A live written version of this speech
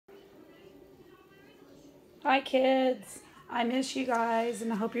Hi kids, I miss you guys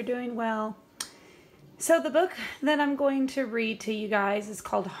and I hope you're doing well. So the book that I'm going to read to you guys is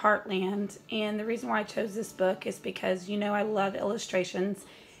called Heartland, and the reason why I chose this book is because I love illustrations,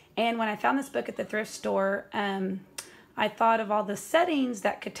 and when I found this book at the thrift store, I thought of all the settings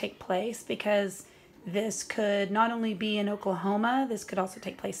that could take place because this could not only be in Oklahoma, this could also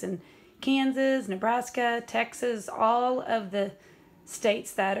take place in Kansas, Nebraska, Texas, all of the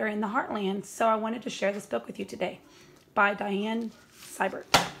states that are in the Heartland. So I wanted to share this book with you today by Diane Siebert.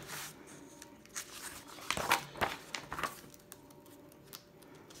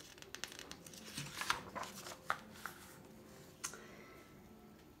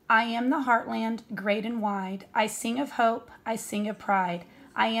 I am the heartland, great and wide. I sing of hope, I sing of pride.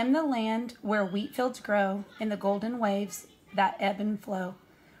 I am the land where wheat fields grow in the golden waves that ebb and flow,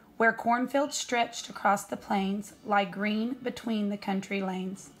 where cornfields stretched across the plains lie green between the country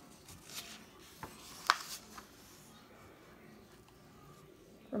lanes.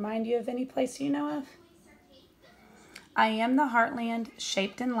 Remind you of any place you know of? I am the heartland,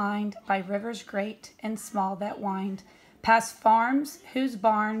 shaped and lined by rivers great and small that wind, past farms whose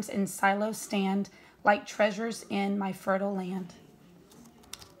barns and silos stand like treasures in my fertile land.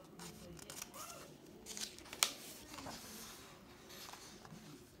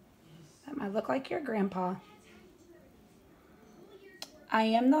 That might look like your grandpa. I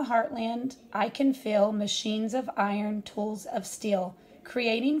am the heartland, I can feel machines of iron, tools of steel,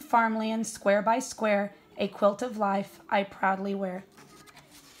 creating farmland square by square, a quilt of life I proudly wear.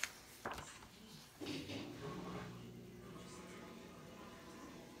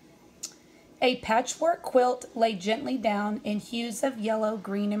 A patchwork quilt lay gently down in hues of yellow,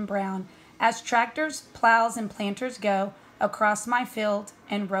 green, and brown, as tractors, plows, and planters go across my field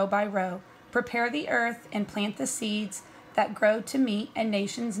and row by row, prepare the earth and plant the seeds that grow to meet a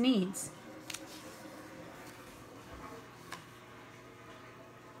nation's needs.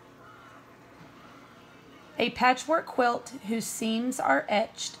 A patchwork quilt whose seams are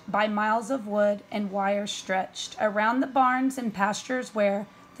etched by miles of wood and wire stretched around the barns and pastures where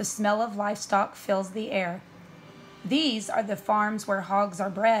the smell of livestock fills the air. These are the farms where hogs are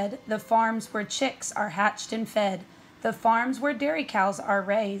bred, the farms where chicks are hatched and fed, the farms where dairy cows are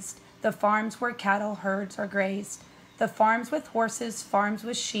raised, the farms where cattle herds are grazed, the farms with horses, farms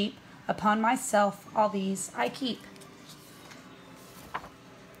with sheep, upon myself all these I keep.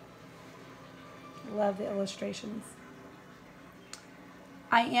 Love the illustrations.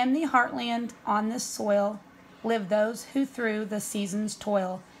 I am the heartland, on this soil live those who through the seasons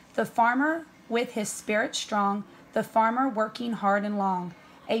toil. The farmer with his spirit strong, the farmer working hard and long.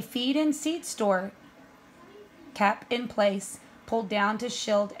 A feed and seed store, cap in place, pulled down to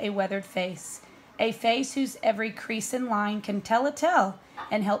shield a weathered face. A face whose every crease and line can tell a tale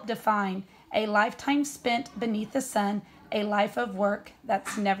and help define a lifetime spent beneath the sun, a life of work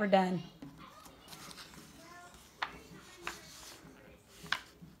that's never done.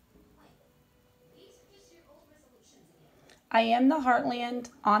 I am the heartland,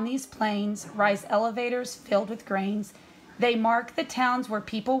 on these plains rise elevators filled with grains. They mark the towns where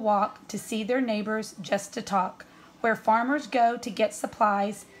people walk to see their neighbors just to talk, where farmers go to get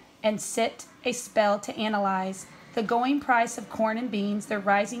supplies and sit a spell to analyze the going price of corn and beans, the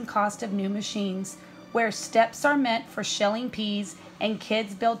rising cost of new machines, where steps are meant for shelling peas and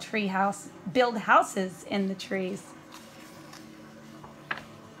kids build houses in the trees.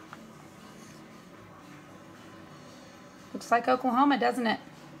 Looks like Oklahoma, doesn't it?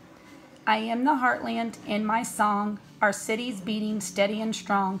 I am the heartland in my song, our cities beating steady and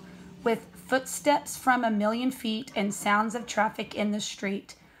strong, with footsteps from 1,000,000 feet and sounds of traffic in the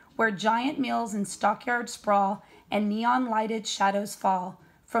street, where giant mills and stockyards sprawl and neon-lighted shadows fall,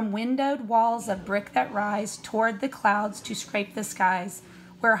 from windowed walls of brick that rise toward the clouds to scrape the skies,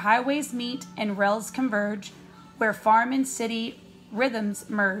 where highways meet and rails converge, where farm and city rhythms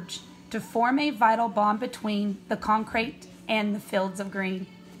merge, to form a vital bond between the concrete and the fields of green.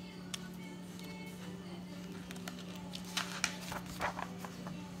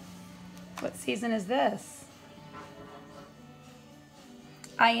 What season is this?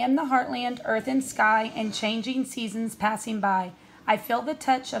 I am the heartland, earth and sky, and changing seasons passing by. I feel the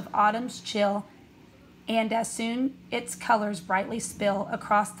touch of autumn's chill, and as soon its colors brightly spill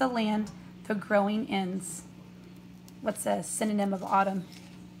across the land, the growing ends. What's a synonym of autumn?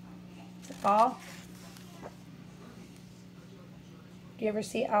 Fall? Do you ever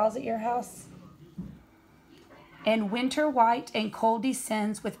see owls at your house? And winter white and cold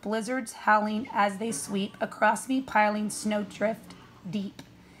descends with blizzards howling as they sweep across me, piling snowdrift deep.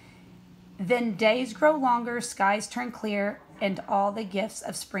 Then days grow longer, skies turn clear, and all the gifts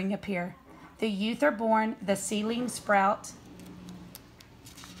of spring appear. The youth are born, the seedlings sprout.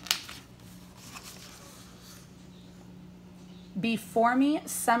 Before me,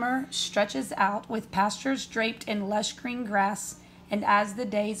 summer stretches out with pastures draped in lush green grass. And as the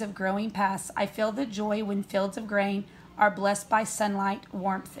days of growing pass, I feel the joy when fields of grain are blessed by sunlight,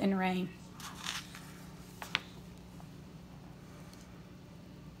 warmth, and rain.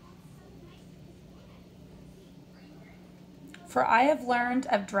 For I have learned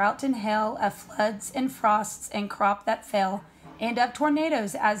of drought and hail, of floods and frosts and crop that fail, and of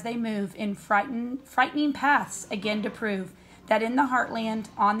tornadoes as they move in frightening paths again to prove that in the heartland,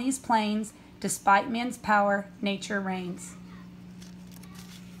 on these plains, despite man's power, nature reigns.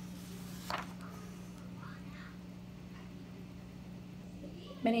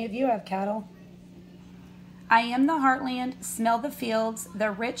 Many of you have cattle. I am the heartland, smell the fields,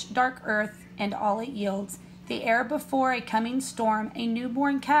 the rich dark earth and all it yields, the air before a coming storm, a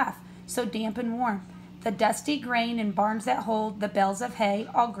newborn calf, so damp and warm, the dusty grain and barns that hold the bales of hay,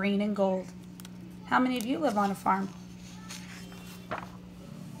 all green and gold. How many of you live on a farm?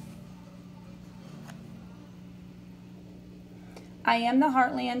 I am the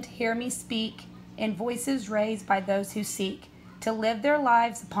heartland, hear me speak, in voices raised by those who seek to live their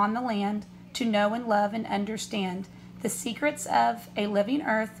lives upon the land, to know and love and understand the secrets of a living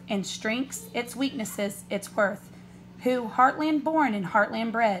earth and strengths, its weaknesses, its worth, who, heartland born and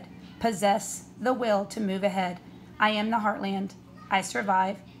heartland bred, possess the will to move ahead. I am the heartland. I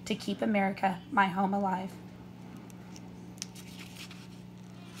survive to keep America, my home, alive.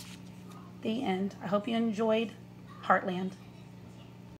 The end. I hope you enjoyed Heartland.